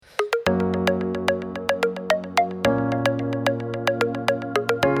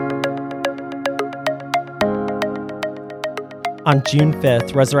On June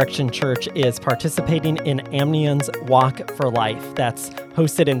 5th, Resurrection Church is participating in Amnion's Walk for Life. That's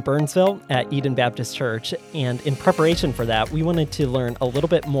hosted in Burnsville at Eden Baptist Church. And in preparation for that, we wanted to learn a little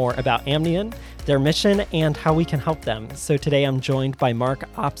bit more about Amnion, their mission, and how we can help them. So today I'm joined by Mark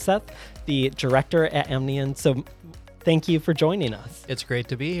Opseth, the director at Amnion. So thank you for joining us. It's great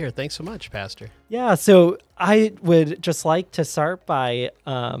to be here. Thanks so much, Pastor. Yeah, so I would just like to start by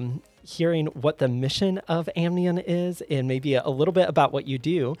hearing what the mission of Amnion is and maybe a little bit about what you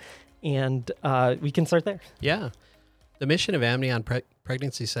do, and we can start there. Yeah. The mission of Amnion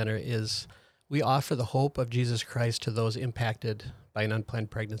Pregnancy Center is we offer the hope of Jesus Christ to those impacted by an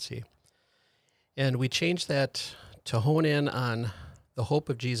unplanned pregnancy. And we change that to hone in on the hope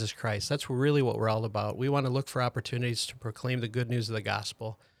of Jesus Christ. That's really what we're all about. We want to look for opportunities to proclaim the good news of the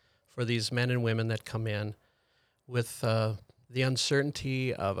gospel for these men and women that come in with the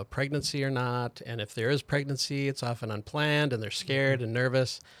uncertainty of a pregnancy or not, and if there is pregnancy, it's often unplanned, and they're scared and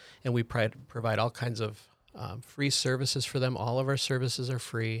nervous, and we provide all kinds of free services for them. All of our services are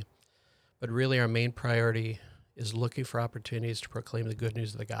free, but really our main priority is looking for opportunities to proclaim the good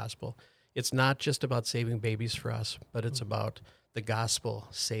news of the gospel. It's not just about saving babies for us, but it's about the gospel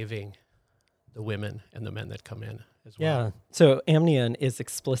saving the women and the men that come in as well. Yeah. So Amnion is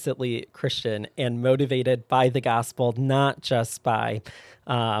explicitly Christian and motivated by the gospel, not just by,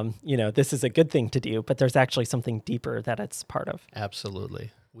 this is a good thing to do, but there's actually something deeper that it's part of.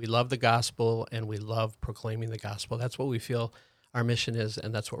 Absolutely. We love the gospel and we love proclaiming the gospel. That's what we feel our mission is,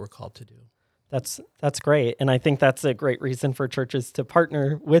 and that's what we're called to do. That's great. And I think that's a great reason for churches to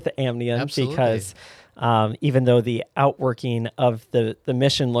partner with Amnion. Absolutely. Because even though the outworking of the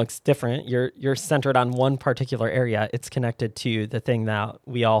mission looks different, you're centered on one particular area. It's connected to the thing that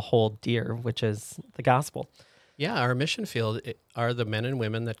we all hold dear, which is the gospel. Yeah, our mission field are the men and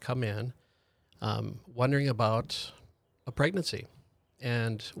women that come in wondering about a pregnancy.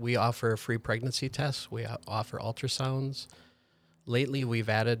 And we offer free pregnancy tests. We offer ultrasounds. Lately, we've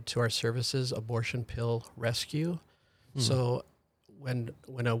added to our services abortion pill rescue. So when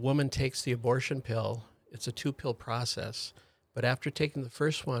a woman takes the abortion pill, it's a 2-pill process. But after taking the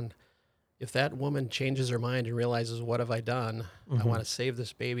first one, if that woman changes her mind and realizes, what have I done? I want to save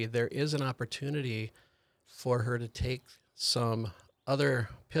this baby. There is an opportunity for her to take some other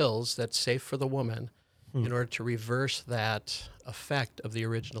pills that's safe for the woman in order to reverse that effect of the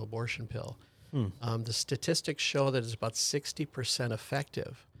original abortion pill. The statistics show that it's about 60%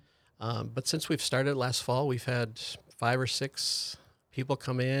 effective. But since we've started last fall, we've had 5 or 6 people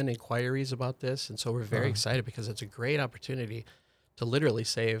come in, inquiries about this. And so we're very excited because it's a great opportunity to literally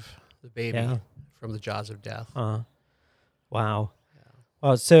save the baby from the jaws of death. Wow.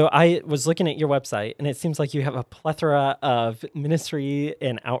 Well, so I was looking at your website, and it seems like you have a plethora of ministry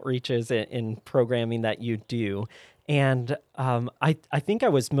and outreaches and programming that you do. And I think I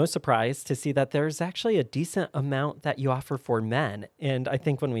was most surprised to see that there's actually a decent amount that you offer for men. And I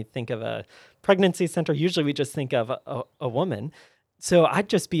think when we think of a pregnancy center, usually we just think of a woman. So I'd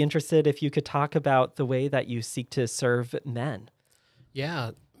just be interested if you could talk about the way that you seek to serve men.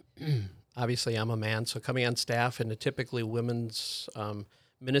 Yeah. Obviously, I'm a man, so coming on staff in a typically women's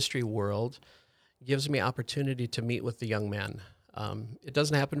ministry world gives me opportunity to meet with the young men. It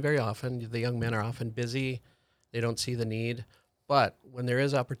doesn't happen very often. The young men are often busy. They don't see the need. But when there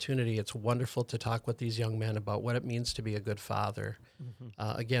is opportunity, it's wonderful to talk with these young men about what it means to be a good father.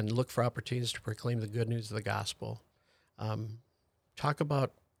 Again, look for opportunities to proclaim the good news of the gospel. Talk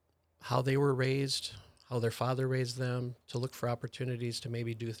about how they were raised, how their father raised them, to look for opportunities to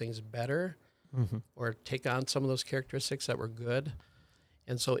maybe do things better or take on some of those characteristics that were good.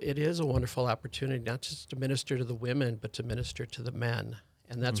 And so it is a wonderful opportunity, not just to minister to the women, but to minister to the men.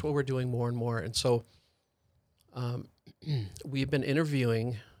 And that's what we're doing more and more. And so we've been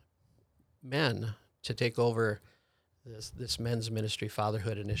interviewing men to take over this men's ministry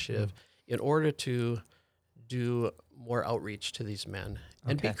fatherhood initiative in order to do more outreach to these men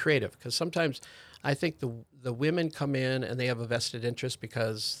and be creative. Because sometimes I think the women come in and they have a vested interest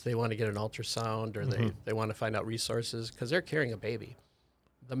because they want to get an ultrasound or they want to find out resources because they're carrying a baby.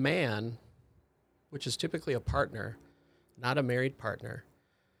 The man, which is typically a partner, not a married partner,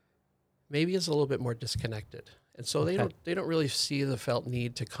 maybe is a little bit more disconnected. And so they don't really see the felt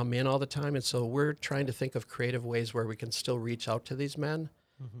need to come in all the time. And so we're trying to think of creative ways where we can still reach out to these men,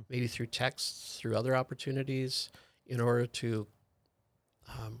 maybe through texts, through other opportunities, in order to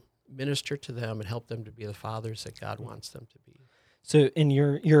minister to them and help them to be the fathers that God wants them to be. So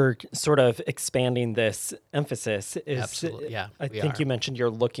you're sort of expanding this emphasis. Absolutely, yeah. I think you mentioned you're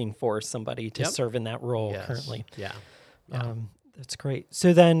looking for somebody to serve in that role currently. Yeah. That's great.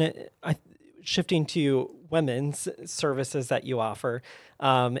 So then shifting to women's services that you offer,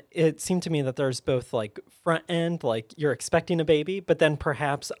 it seemed to me that there's both like front end, like you're expecting a baby, but then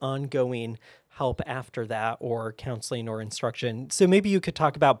perhaps ongoing help after that, or counseling or instruction. So maybe you could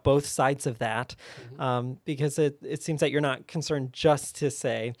talk about both sides of that, Mm-hmm. because it seems that you're not concerned just to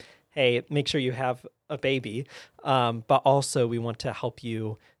say, hey, make sure you have a baby, but also we want to help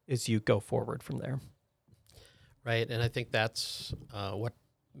you as you go forward from there. Right. And I think that's what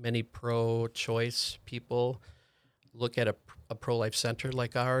many pro-choice people look at a pro-life center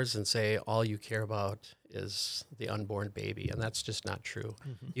like ours and say, all you care about is the unborn baby. And that's just not true.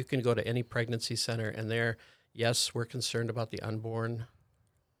 Mm-hmm. You can go to any pregnancy center and there, yes, we're concerned about the unborn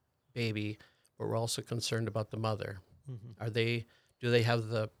baby, but we're also concerned about the mother. Mm-hmm. Do they have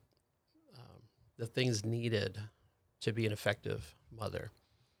the things needed to be an effective mother?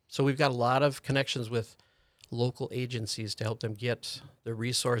 So we've got a lot of connections with local agencies to help them get the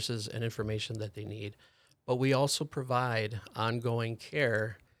resources and information that they need. But we also provide ongoing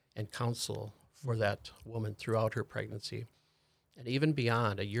care and counsel for that woman throughout her pregnancy. And even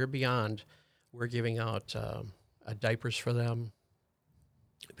beyond, a year beyond, we're giving out diapers for them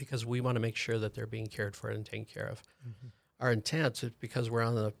because we want to make sure that they're being cared for and taken care of. Mm-hmm. Our intent is because we're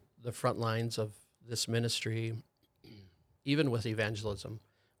on the front lines of this ministry, even with evangelism,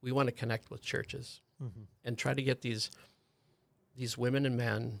 we want to connect with churches Mm-hmm. and try to get these women and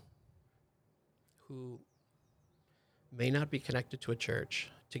men who may not be connected to a church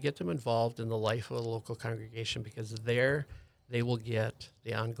to get them involved in the life of a local congregation, because there they will get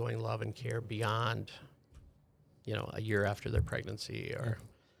the ongoing love and care beyond, a year after their pregnancy, or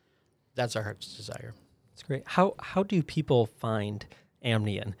that's our heart's desire. That's great. How do people find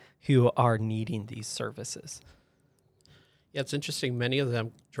Amnion who are needing these services? Yeah, it's interesting. Many of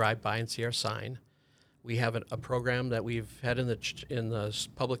them drive by and see our sign. We have a program that we've had in the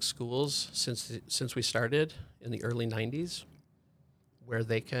public schools since we started in the early '90s, where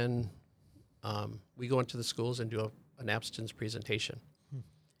they can we go into the schools and do an abstinence presentation. Hmm.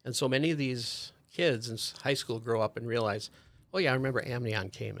 And so many of these kids in high school grow up and realize, oh yeah, I remember Amnion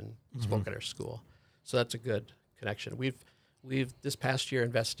came and spoke at our school. So that's a good connection. We've this past year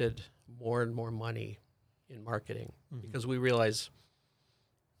invested more and more money in marketing because we realize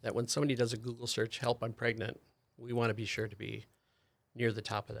that when somebody does a Google search, help, I'm pregnant, we want to be sure to be near the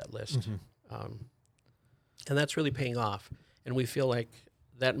top of that list. And that's really paying off. And we feel like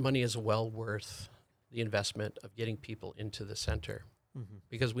that money is well worth the investment of getting people into the center,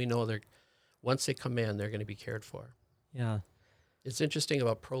 because we know once they come in, they're going to be cared for. Yeah. It's interesting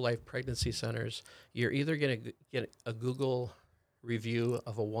about pro-life pregnancy centers. You're either going to get a Google review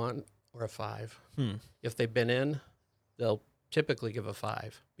of a 1 or a 5. If they've been in, they'll typically give a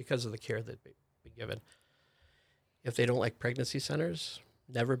 5 because of the care that they've been given. If they don't like pregnancy centers,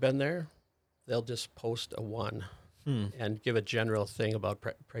 never been there, they'll just post a 1 and give a general thing about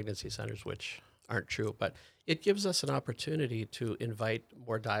pregnancy centers, which aren't true. But it gives us an opportunity to invite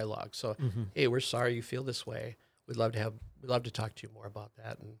more dialogue. So, hey, we're sorry you feel this way. We'd love to talk to you more about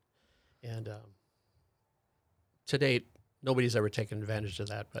that. And to date, nobody's ever taken advantage of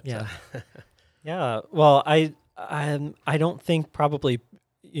that. But Yeah. Yeah. Well, I don't think probably,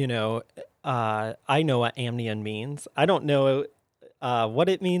 I know what Amnion means. I don't know what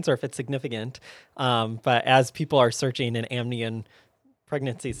it means or if it's significant. But as people are searching, an Amnion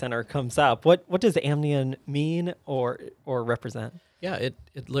pregnancy center comes up. What does Amnion mean or represent? yeah, it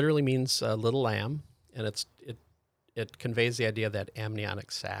literally means little lamb, and it conveys the idea of that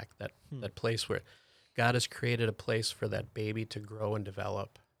amniotic sac, that place where God has created a place for that baby to grow and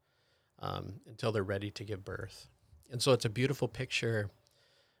develop until they're ready to give birth. And so it's a beautiful picture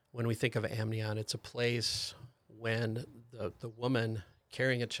when we think of Amnion. It's a place when the woman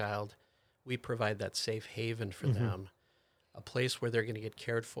carrying a child, we provide that safe haven for them, a place where they're going to get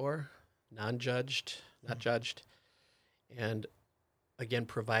cared for, not judged, and again,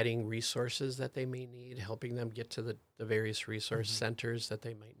 providing resources that they may need, helping them get to the various resource centers that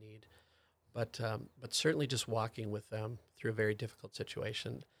they might need, but certainly just walking with them through a very difficult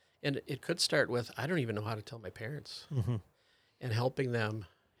situation. And it could start with, I don't even know how to tell my parents, and helping them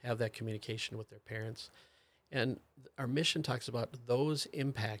have that communication with their parents. And our mission talks about those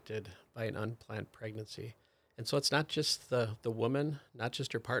impacted by an unplanned pregnancy. And so it's not just the woman, not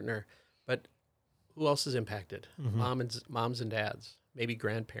just her partner, but who else is impacted? Moms and dads, maybe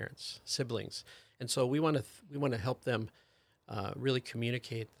grandparents, siblings. And so we want to help them really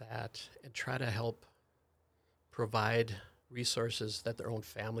communicate that and try to help provide resources that their own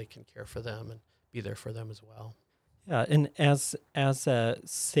family can care for them and be there for them as well. Yeah, and as a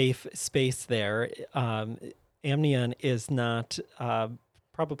safe space there, Amnion is not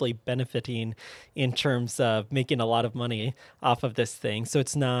probably benefiting in terms of making a lot of money off of this thing. So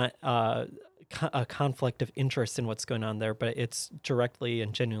it's not a conflict of interest in what's going on there, but it's directly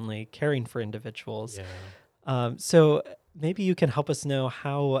and genuinely caring for individuals. Yeah. So maybe you can help us know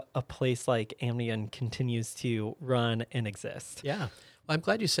how a place like Amnion continues to run and exist. Yeah. Well, I'm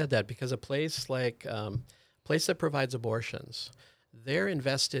glad you said that, because a place like place that provides abortions, they're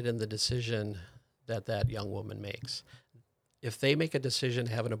invested in the decision that that young woman makes. If they make a decision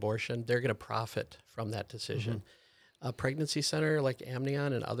to have an abortion, they're going to profit from that decision. A pregnancy center like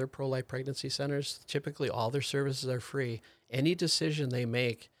Amnion and other pro-life pregnancy centers, typically all their services are free. Any decision they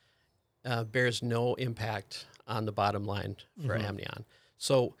make bears no impact on the bottom line for Amnion.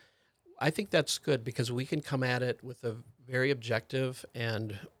 So I think that's good, because we can come at it with a very objective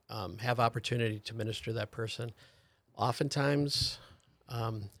and have opportunity to minister to that person. Oftentimes,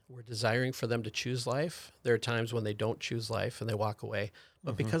 we're desiring for them to choose life. There are times when they don't choose life and they walk away.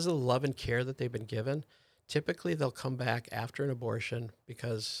 But because of the love and care that they've been given, typically they'll come back after an abortion,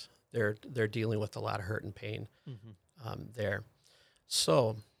 because they're dealing with a lot of hurt and pain there.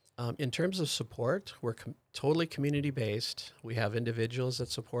 So, in terms of support, we're totally community-based. We have individuals that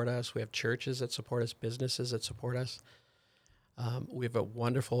support us. We have churches that support us, businesses that support us. We have a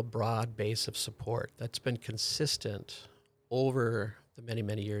wonderful, broad base of support that's been consistent over the many,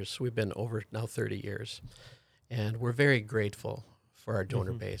 many years. We've been over now 30 years. And we're very grateful for our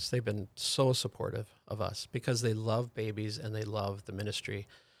donor base. They've been so supportive of us, because they love babies and they love the ministry,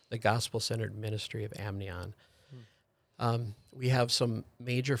 the gospel-centered ministry of Amnion. We have some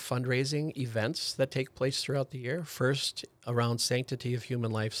major fundraising events that take place throughout the year. First, around Sanctity of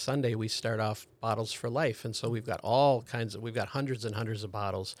Human Life Sunday, we start off Bottles for Life. And so we've got we've got hundreds and hundreds of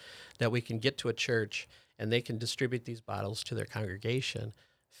bottles that we can get to a church, and they can distribute these bottles to their congregation,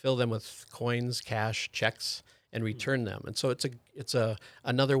 fill them with coins, cash, checks, and return them. And so it's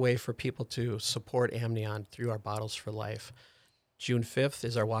another way for people to support Amnion through our Bottles for Life. June 5th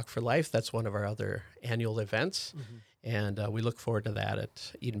is our Walk for Life. That's one of our other annual events. And we look forward to that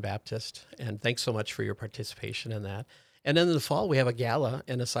at Eden Baptist. And thanks so much for your participation in that. And then in the fall, we have a gala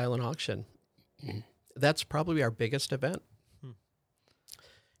and a silent auction. That's probably our biggest event.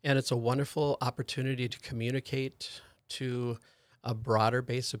 And it's a wonderful opportunity to communicate to a broader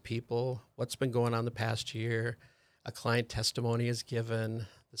base of people what's been going on the past year. A client testimony is given.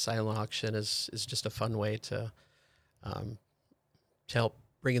 The silent auction is just a fun way to help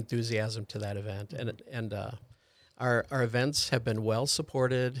bring enthusiasm to that event. And our events have been well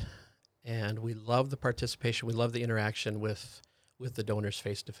supported, and we love the participation. We love the interaction with the donors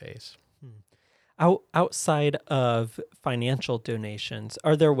face to face. Outside of financial donations,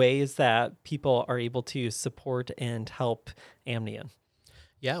 are there ways that people are able to support and help Amnion?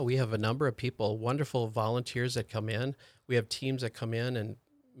 Yeah, we have a number of people, wonderful volunteers that come in. We have teams that come in, and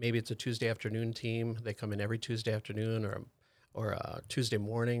maybe it's a Tuesday afternoon team. They come in every Tuesday afternoon or Tuesday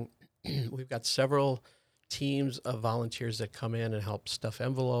morning. We've got several teams of volunteers that come in and help stuff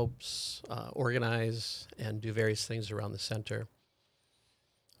envelopes, organize, and do various things around the center.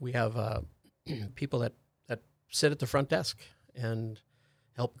 We have people that sit at the front desk and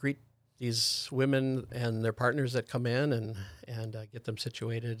help greet these women and their partners that come in and get them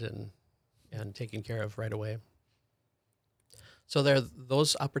situated and taken care of right away. So there are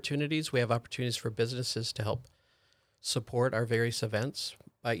those opportunities. We have opportunities for businesses to help support our various events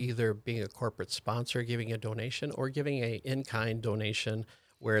by either being a corporate sponsor, giving a donation, or giving a in-kind donation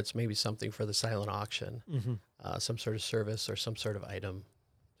where it's maybe something for the silent auction, some sort of service or some sort of item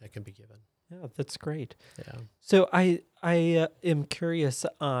that can be given. Yeah, that's great. Yeah. So I am curious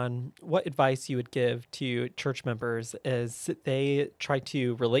on what advice you would give to church members as they try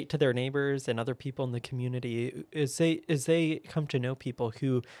to relate to their neighbors and other people in the community, as they come to know people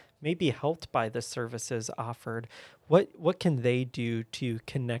who may be helped by the services offered. What can they do to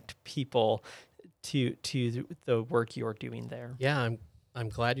connect people to the work you're doing there? Yeah, I'm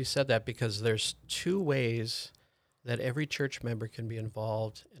glad you said that, because there's two ways that every church member can be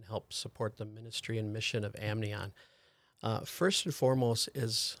involved and help support the ministry and mission of Amnion. First and foremost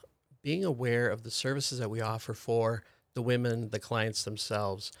is being aware of the services that we offer for the women, the clients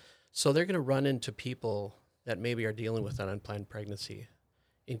themselves. So they're going to run into people that maybe are dealing with an unplanned pregnancy.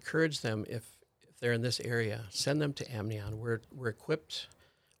 Encourage them, if they're in this area, send them to Amnion. We're equipped,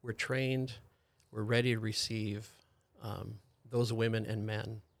 we're trained, we're ready to receive those women and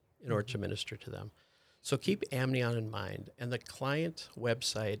men in order to minister to them. So keep Amnion in mind. And the client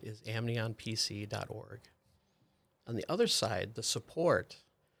website is amnionpc.org. On the other side, the support,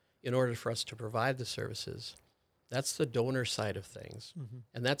 in order for us to provide the services, that's the donor side of things.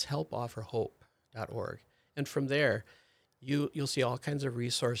 And that's helpofferhope.org. And from there, You'll see all kinds of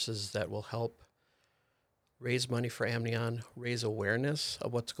resources that will help raise money for Amnion, raise awareness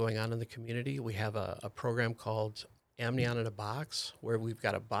of what's going on in the community. We have a program called Amnion in a Box, where we've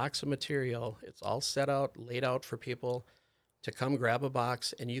got a box of material. It's all set out, laid out for people to come grab a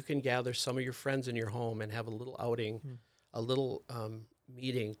box, and you can gather some of your friends in your home and have a little outing, a little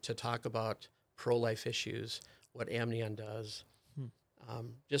meeting to talk about pro-life issues, what Amnion does,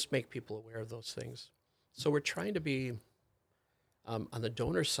 just make people aware of those things. So we're trying to be, on the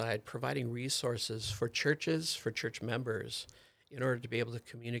donor side, providing resources for churches, for church members, in order to be able to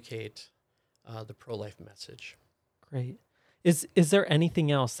communicate the pro-life message. Great. Is there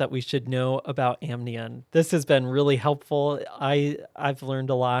anything else that we should know about Amnion? This has been really helpful. I've learned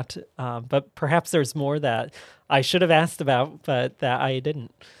a lot, but perhaps there's more that I should have asked about, but that I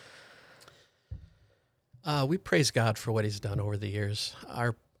didn't. We praise God for what he's done over the years.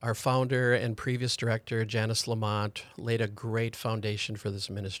 Our founder and previous director, Janice Lamont, laid a great foundation for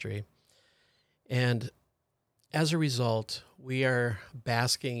this ministry. And as a result, we are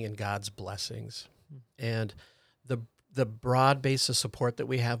basking in God's blessings. And the broad base of support that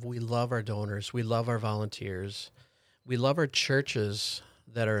we have, we love our donors, we love our volunteers, we love our churches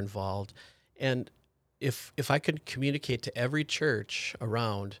that are involved. And if I could communicate to every church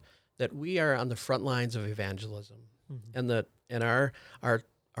around that we are on the front lines of evangelism, and our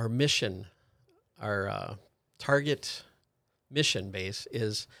mission, our target mission base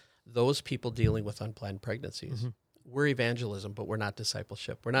is those people dealing with unplanned pregnancies. We're evangelism, but we're not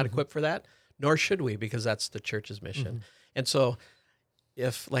discipleship. We're not equipped for that, nor should we, because that's the church's mission. And so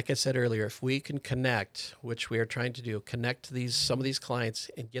if, like I said earlier, if we can connect, which we are trying to do, connect some of these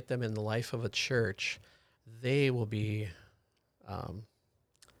clients and get them in the life of a church, they will be,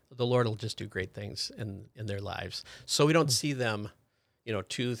 the Lord will just do great things in their lives. So we don't see them,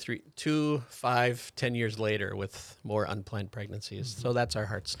 2, 5, 10 years later with more unplanned pregnancies. So that's our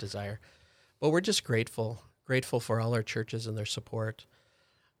heart's desire. But we're just grateful for all our churches and their support.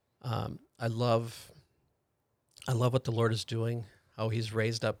 I love what the Lord is doing, how he's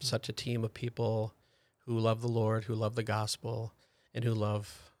raised up such a team of people who love the Lord, who love the gospel, and who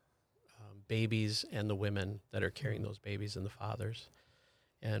love babies and the women that are carrying those babies and the fathers.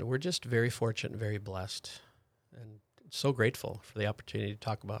 And we're just very fortunate and very blessed and so grateful for the opportunity to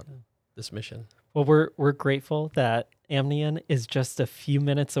talk about this mission. Well, we're grateful that Amnion is just a few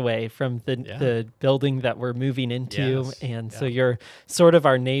minutes away from the building that we're moving into. Yes. And so you're sort of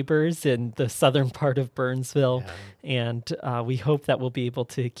our neighbors in the southern part of Burnsville. Yeah. And we hope that we'll be able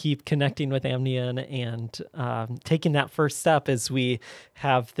to keep connecting with Amnion and taking that first step as we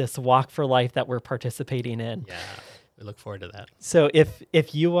have this walk for life that we're participating in. Yeah. We look forward to that. So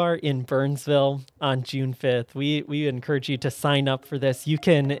if you are in Burnsville on June 5th, we encourage you to sign up for this. You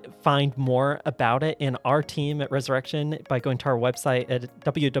can find more about it in our team at Resurrection by going to our website at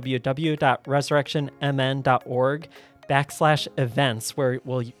www.resurrectionmn.org/events, where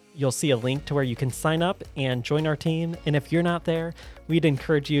you'll see a link to where you can sign up and join our team. And if you're not there, we'd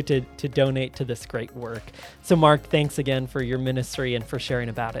encourage you to donate to this great work. So Mark, thanks again for your ministry and for sharing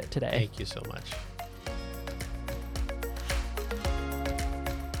about it today. Thank you so much.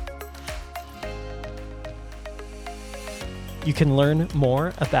 You can learn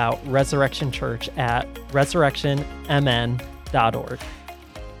more about Resurrection Church at resurrectionmn.org.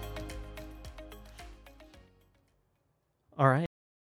 All right.